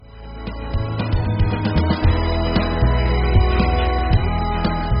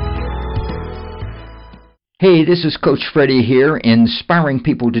Hey, this is Coach Freddie here, inspiring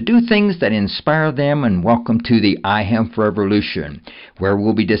people to do things that inspire them, and welcome to the iHemp Revolution, where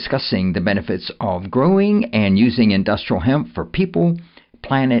we'll be discussing the benefits of growing and using industrial hemp for people,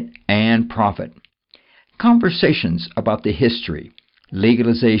 planet, and profit. Conversations about the history,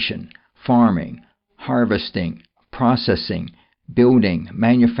 legalization, farming, harvesting, processing, building,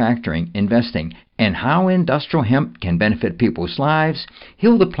 manufacturing, investing, and how industrial hemp can benefit people's lives,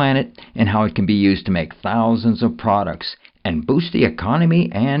 heal the planet, and how it can be used to make thousands of products and boost the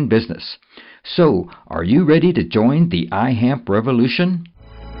economy and business. So, are you ready to join the iHemp revolution?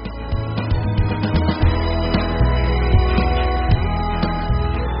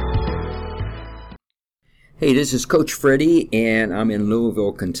 Hey, this is Coach Freddie, and I'm in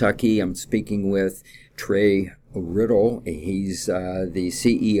Louisville, Kentucky. I'm speaking with Trey Riddle. He's the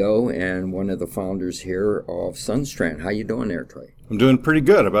CEO and one of the founders here of Sunstrand. How you doing there, Trey? I'm doing pretty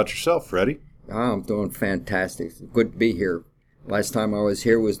good. How about yourself, Freddie? I'm doing fantastic. Good to be here. Last time I was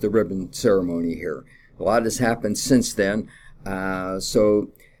here was the ribbon ceremony here. A lot has happened since then. So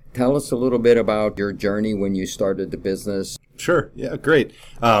tell us a little bit about your journey when you started the business. Sure. Yeah, great.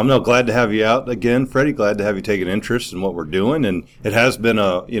 I'm glad to have you out again, Freddie. Glad to have you take an interest in what we're doing. And it has been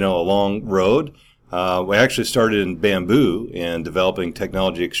a long road. We actually started in bamboo and developing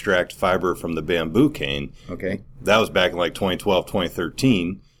technology to extract fiber from the bamboo cane. Okay. That was back in like 2012,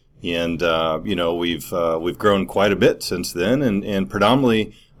 2013. And, we've grown quite a bit since then, and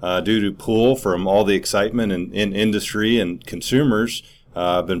predominantly due to pull from all the excitement in industry and consumers,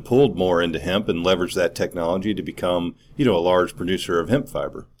 been pulled more into hemp and leveraged that technology to become, a large producer of hemp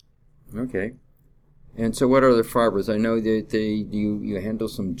fiber. Okay. And so what are the fibers? I know that you handle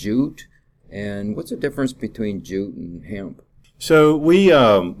some jute. And what's the difference between jute and hemp? So we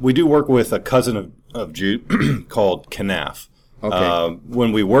do work with a cousin of jute called canaf. Okay.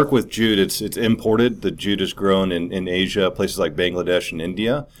 When we work with jute, it's imported. The jute is grown in Asia, places like Bangladesh and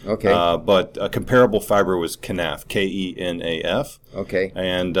India. Okay. But a comparable fiber was canaf, Kenaf. Okay.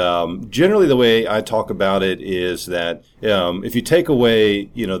 And generally, the way I talk about it is that if you take away,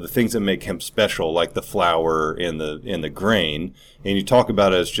 the things that make hemp special, like the flower and the grain, and you talk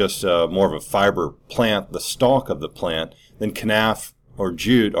about it as just more of a fiber plant, the stalk of the plant, then canaf or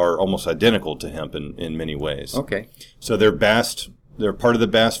jute are almost identical to hemp in many ways. Okay. So they're part of the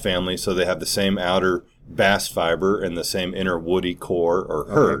bast family, so they have the same outer bast fiber and the same inner woody core or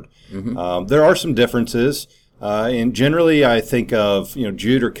hurd. Okay. Mm-hmm. There are some differences, and generally I think of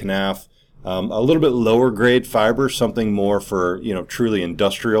jute or canaf, a little bit lower grade fiber, something more for truly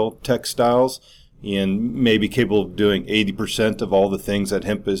industrial textiles, and maybe capable of doing 80% of all the things that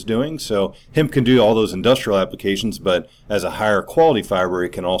hemp is doing. So hemp can do all those industrial applications, but as a higher quality fiber,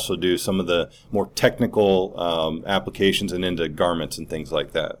 it can also do some of the more technical applications and into garments and things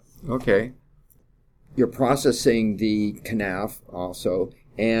like that. Okay. You're processing the canaf also.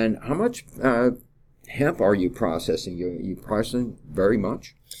 And how much hemp are you processing? You processing very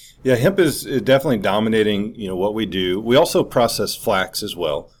much? Yeah, hemp is definitely dominating what we do. We also process flax as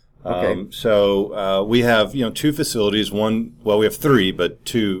well. Okay. So we have two facilities. We have three, but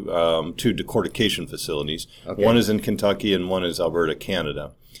two decortication facilities. Okay. One is in Kentucky and one is Alberta,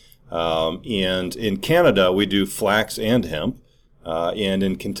 Canada. And in Canada we do flax and hemp, and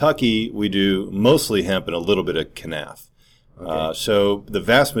in Kentucky we do mostly hemp and a little bit of canaf. Okay. So the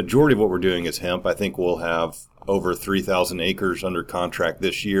vast majority of what we're doing is hemp. I think we'll have over 3,000 acres under contract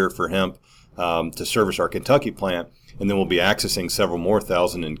this year for hemp to service our Kentucky plant. And then we'll be accessing several more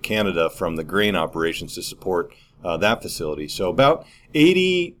thousand in Canada from the grain operations to support that facility. So about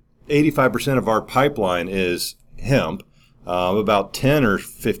 85% of our pipeline is hemp. About 10 or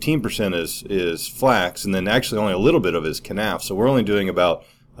 15% is flax. And then actually only a little bit of it is canaf. So we're only doing about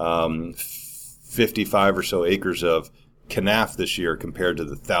 55 or so acres of canaf this year compared to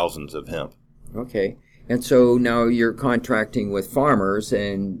the thousands of hemp. Okay. And so now you're contracting with farmers,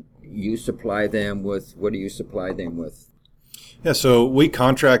 and you supply them with, what do you supply them with? Yeah, so we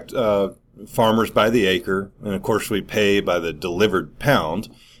contract farmers by the acre, and of course we pay by the delivered pound.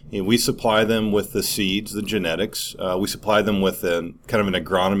 And we supply them with the seeds, the genetics. We supply them with kind of an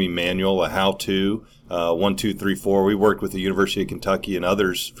agronomy manual, a how-to, 1, 2, 3, 4. We worked with the University of Kentucky and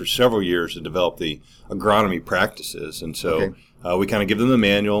others for several years to develop the agronomy practices. And so we kind of give them the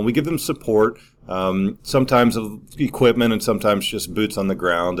manual, and we give them support, sometimes of equipment and sometimes just boots on the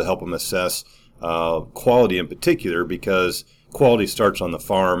ground to help them assess quality in particular, because quality starts on the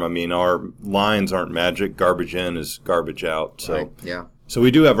farm. I mean, our lines aren't magic. Garbage in is garbage out. So, right. Yeah. So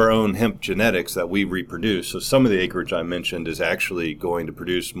we do have our own hemp genetics that we reproduce. So some of the acreage I mentioned is actually going to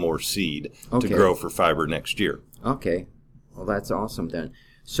produce more seed to grow for fiber next year. Okay. Well, that's awesome then.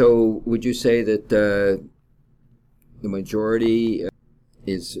 So would you say that the majority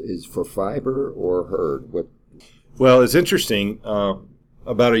is for fiber or herd? What? Well, it's interesting.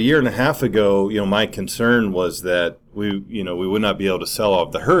 About a year and a half ago, my concern was that we would not be able to sell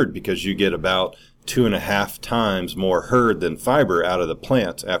off the herd because you get about 2.5 times more herd than fiber out of the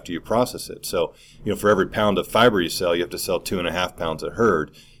plant after you process it. So, for every pound of fiber you sell, you have to sell 2.5 pounds of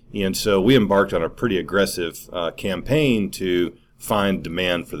herd. And so we embarked on a pretty aggressive campaign to find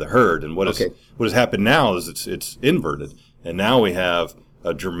demand for the herd. And what has happened now is it's inverted. And now we have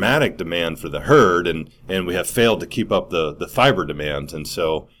a dramatic demand for the herd, and we have failed to keep up the fiber demand. And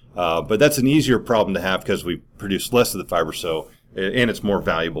so, but that's an easier problem to have because we produce less of the fiber, and it's more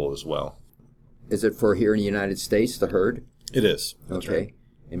valuable as well. Is it for here in the United States, the herd? It is. That's okay. Right.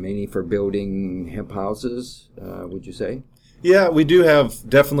 And mainly for building hemp houses, would you say? Yeah, we do have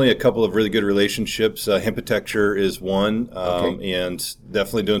definitely a couple of really good relationships. Hempitecture is one, and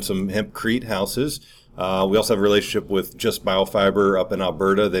definitely doing some hempcrete houses. We also have a relationship with Just Biofiber up in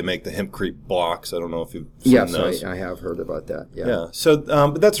Alberta. They make the hempcrete blocks. I don't know if you've seen those. Yes, I have heard about that. Yeah. So,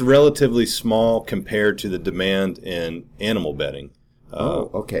 but that's relatively small compared to the demand in animal bedding.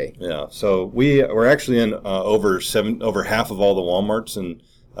 Okay. Yeah. So we're actually in over half of all the Walmarts in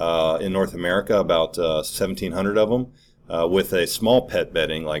North America, about 1,700 of them, with a small pet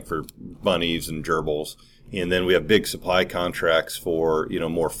bedding like for bunnies and gerbils. And then we have big supply contracts for,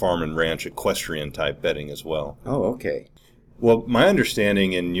 more farm and ranch equestrian type bedding as well. Oh, okay. Well, my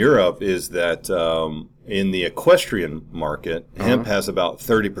understanding in Europe is that in the equestrian market, hemp has about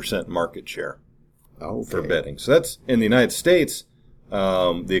 30% market share for bedding. So that's in the United States.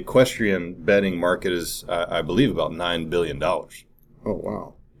 The equestrian bedding market is, I believe, about $9 billion. Oh,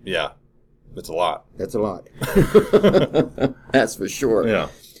 wow. Yeah. That's a lot. That's a lot. That's for sure. Yeah.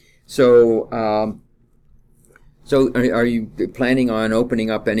 So, So are you planning on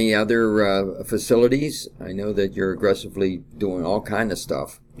opening up any other facilities? I know that you're aggressively doing all kind of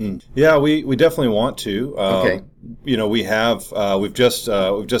stuff. Yeah, we definitely want to. Okay. We've just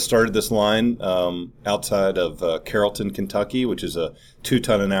started this line outside of Carrollton, Kentucky, which is a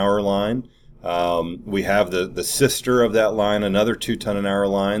 2-ton-an-hour line. We have the sister of that line, another 2-ton-an-hour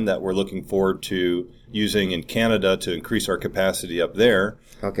line that we're looking forward to using in Canada to increase our capacity up there.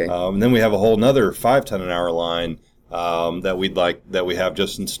 Okay. And then we have a whole another 5-ton-an-hour line that we have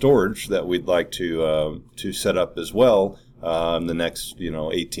just in storage that we'd like to set up as well in the next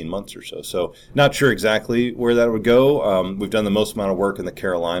 18 months or so. So not sure exactly where that would go. We've done the most amount of work in the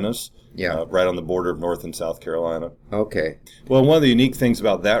Carolinas. Yeah. Right on the border of North and South Carolina. Okay. Well, one of the unique things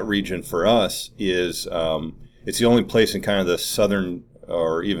about that region for us is it's the only place in kind of the southern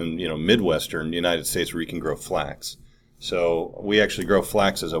or even Midwestern United States where you can grow flax. So we actually grow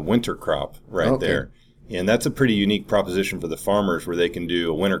flax as a winter crop there. And that's a pretty unique proposition for the farmers where they can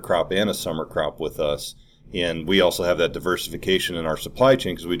do a winter crop and a summer crop with us. And we also have that diversification in our supply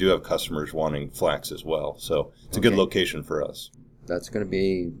chain because we do have customers wanting flax as well. So it's a good location for us. That's going to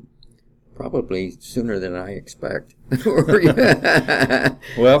be probably sooner than I expect.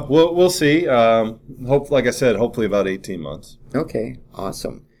 Well, we'll see. Like I said, hopefully about 18 months. Okay,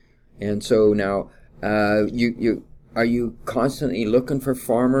 awesome. And so now, you are you constantly looking for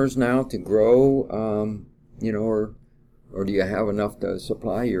farmers now to grow, or do you have enough to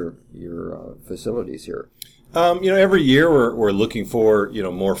supply your facilities here? Every year we're looking for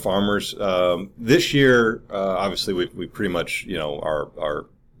more farmers. This year, obviously we pretty much are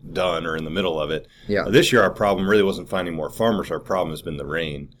done or in the middle of it. Yeah. This year our problem really wasn't finding more farmers. Our problem has been the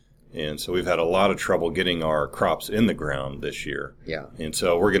rain. And so we've had a lot of trouble getting our crops in the ground this year. Yeah. And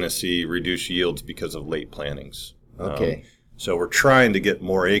so we're going to see reduced yields because of late plantings. Okay. So we're trying to get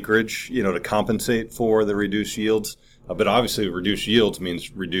more acreage, to compensate for the reduced yields. But obviously, reduced yields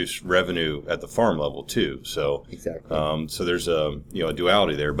means reduced revenue at the farm level too. So exactly. So there's a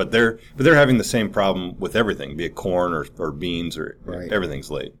duality there. But they're having the same problem with everything, be it corn or beans or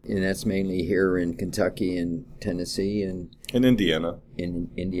everything's late. And that's mainly here in Kentucky and Tennessee and in Indiana. In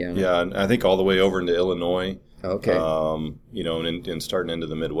Indiana. Yeah, and I think all the way over into Illinois. Okay. And starting into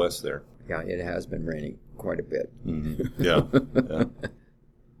the Midwest there. Yeah, it has been raining quite a bit. Mm-hmm. Yeah.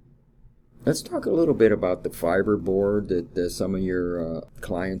 Let's talk a little bit about the fiber board that some of your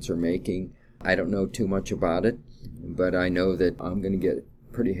clients are making. I don't know too much about it, but I know that I'm going to get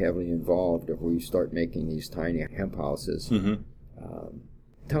pretty heavily involved if we start making these tiny hemp houses. Mm-hmm.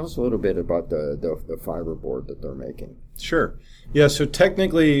 Tell us a little bit about the fiber board that they're making. Sure. Yeah, so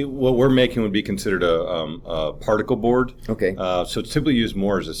technically what we're making would be considered a particle board. Okay. So it's typically used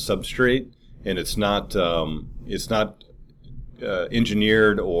more as a substrate, and it's not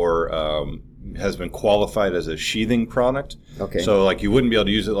engineered or has been qualified as a sheathing product. Okay. So like you wouldn't be able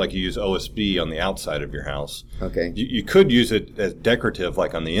to use it like you use OSB on the outside of your house. Okay. You could use it as decorative,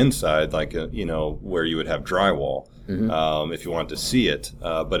 like on the inside, like where you would have drywall, if you want to see it.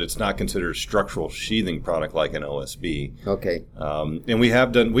 But it's not considered a structural sheathing product like an OSB. Okay.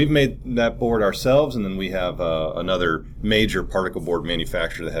 And we've made that board ourselves, and then we have another major particle board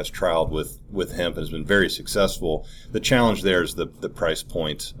manufacturer that has trialed with hemp and has been very successful. The challenge there is the price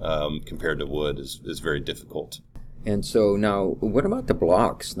point compared to wood is very difficult. And so now, what about the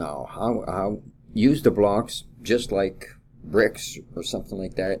blocks now? How use the blocks just like bricks or something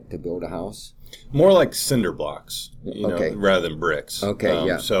like that to build a house? More like cinder blocks, Okay. rather than bricks. Okay,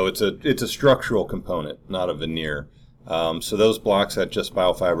 yeah. So it's a structural component, not a veneer. So those blocks that Just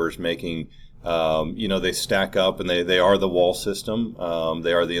Biofiber is making, they stack up, and they are the wall system.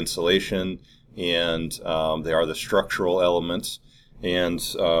 They are the insulation, and they are the structural elements. And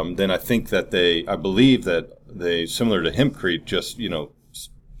then I believe that they, similar to hempcrete, just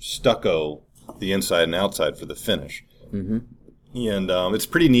stucco the inside and outside for the finish. Mm-hmm. And it's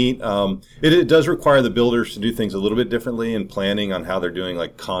pretty neat. It does require the builders to do things a little bit differently in planning on how they're doing,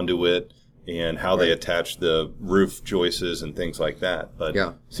 like conduit and how they attach the roof joists and things like that. But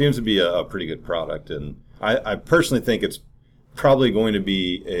it seems to be a pretty good product. And I personally think it's probably going to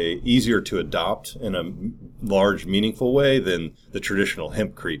be easier to adopt in a large, meaningful way than the traditional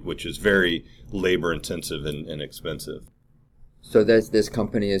hempcrete, which is very labor-intensive and expensive. So this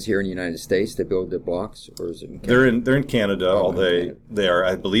company is here in the United States to build the blocks, or is it in Canada? They're in Canada. Canada. They are,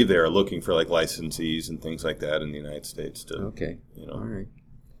 I believe, they are looking for like licensees and things like that in the United States to. Okay. All right.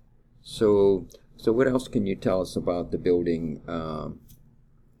 So what else can you tell us about the building,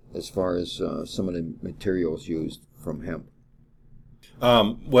 as far as some of the materials used from hemp?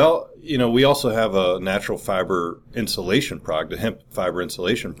 We also have a natural fiber insulation product, a hemp fiber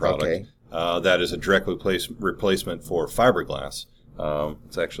insulation product. Okay. That is a direct replacement for fiberglass.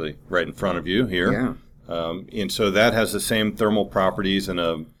 It's actually right in front of you here. Yeah. And so that has the same thermal properties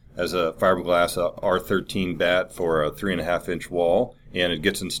as a fiberglass R13 bat for a 3.5-inch wall, and it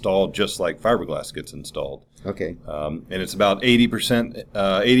gets installed just like fiberglass gets installed. Okay. And it's about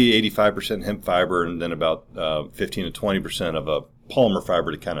 85% hemp fiber, and then about 15 to 20% of a polymer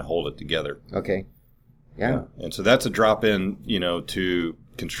fiber to kind of hold it together. Okay. Yeah. And so that's a drop in, to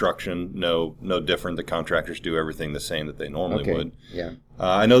construction, no different. The contractors do everything the same that they normally would. Yeah.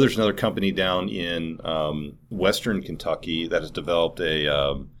 I know there's another company down in western Kentucky that has developed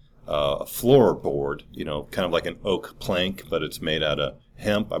a floor board, kind of like an oak plank, but it's made out of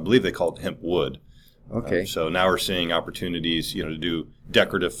hemp. I believe they call it hemp wood. Okay. So now we're seeing opportunities, to do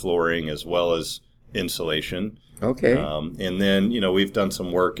decorative flooring as well as insulation. Okay. And then, we've done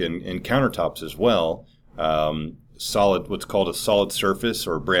some work in countertops as well. What's called a solid surface,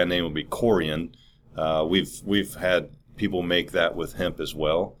 or brand name will be Corian. We've had people make that with hemp as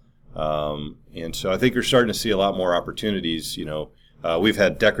well. And so I think you're starting to see a lot more opportunities. We've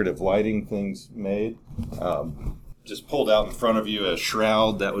had decorative lighting things made. Just pulled out in front of you a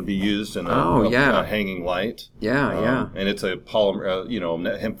shroud that would be used in a hanging light. Yeah. And it's a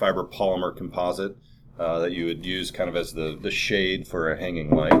polymer, hemp fiber polymer composite that you would use kind of as the shade for a hanging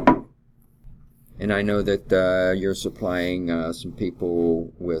light. And I know that you're supplying some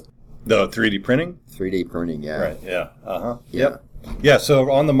people with the 3D printing. 3D printing, yeah. Right. Yeah. Yeah. Yeah.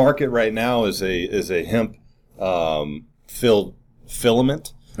 So on the market right now is a hemp filled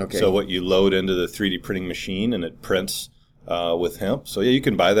filament. Okay. So what you load into the 3D printing machine, and it prints with hemp. So you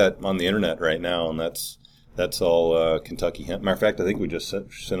can buy that on the internet right now, and that's all Kentucky hemp. Matter of fact, I think we just sent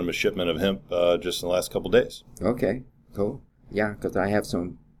them a shipment of hemp just in the last couple of days. Okay. Cool. Yeah, because I have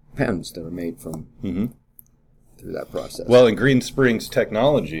some pens that are made from through that process. Well, in Green Springs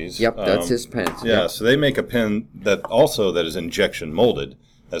Technologies. Yep, that's his pens. Yeah, so they make a pen that is injection molded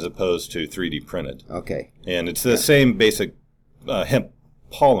as opposed to 3D printed. Okay. And it's the same basic hemp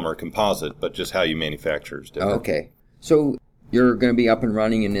polymer composite, but just how you manufacture is different. Okay. So you're going to be up and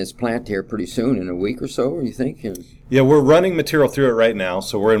running in this plant here pretty soon, in a week or so, you think? Yeah, we're running material through it right now,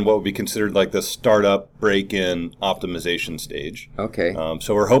 so we're in what would be considered like the startup, break-in, optimization stage. Okay.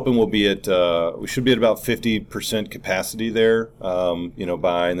 So we're hoping we should be at about 50% capacity there,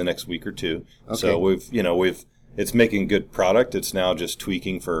 by in the next week or two. Okay. So it's making good product. It's now just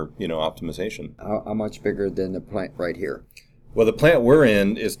tweaking for, optimization. How much bigger than the plant right here? Well, the plant we're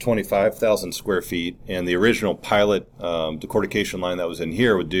in is 25,000 square feet, and the original pilot decortication line that was in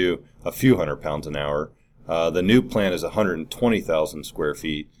here would do a few hundred pounds an hour. The new plant is 120,000 square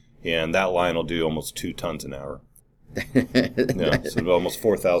feet, and that line will do almost 2 tons an hour. So almost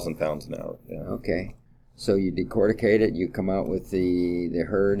 4,000 pounds an hour. Yeah. Okay. So you decorticate it, you come out with the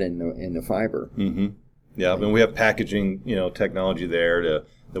hurd and the fiber. Mm-hmm. Yeah, and we have packaging, technology there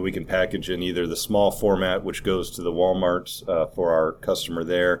that we can package in either the small format, which goes to the Walmarts for our customer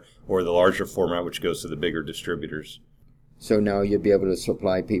there, or the larger format, which goes to the bigger distributors. So now you'd be able to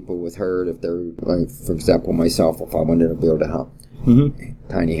supply people with herd if they're, like, for example, myself, if I wanted to build a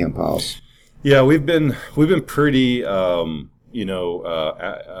tiny hemp house. Yeah, we've been pretty,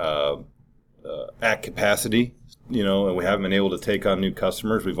 at capacity, and we haven't been able to take on new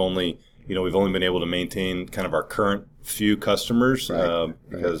customers. We've only been able to maintain kind of our current few customers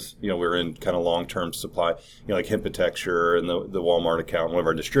because we're in kind of long-term supply, like Hempatexture and the Walmart account, one of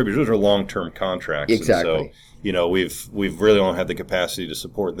our distributors. Those are long-term contracts. Exactly. And so we've really only had the capacity to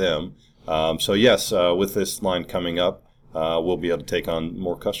support them. So yes, with this line coming up, we'll be able to take on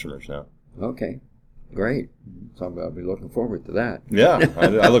more customers now. Okay, great. So I'll be looking forward to that. Yeah,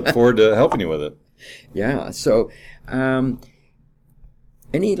 I look forward to helping you with it. Yeah. So,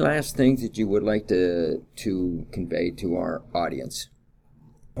 any last things that you would like to convey to our audience?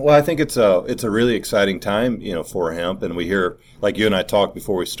 Well, I think it's a really exciting time, for hemp, and we hear, like you and I talked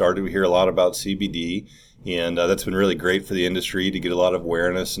before we started, we hear a lot about CBD, and that's been really great for the industry to get a lot of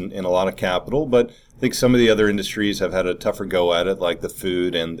awareness and a lot of capital. But I think some of the other industries have had a tougher go at it, like the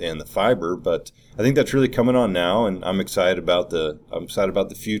food and the fiber. But I think that's really coming on now, and I'm excited about the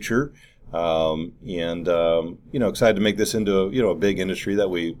future. Excited to make this into a big industry that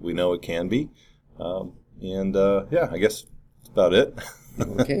we know it can be. I guess that's about it.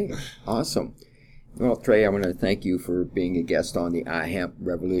 Okay, awesome. Well, Trey, I want to thank you for being a guest on the iHemp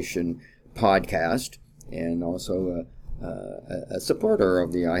Revolution podcast, and also a supporter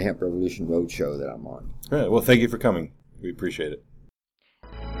of the iHemp Revolution Roadshow that I'm on. All right. Well, thank you for coming. We appreciate it.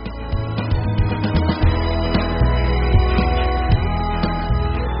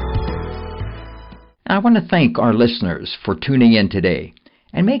 I want to thank our listeners for tuning in today,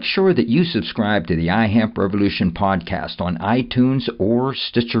 and make sure that you subscribe to the iHemp Revolution podcast on iTunes or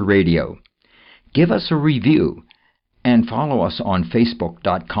Stitcher Radio. Give us a review and follow us on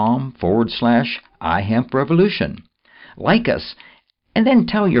Facebook.com/iHempRevolution. Like us, and then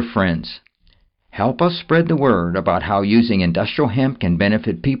tell your friends. Help us spread the word about how using industrial hemp can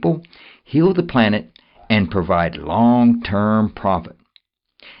benefit people, heal the planet, and provide long-term profit.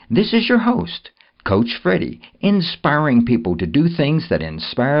 This is your host, Coach Freddie, inspiring people to do things that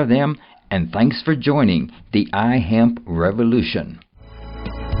inspire them, and thanks for joining the iHemp Revolution.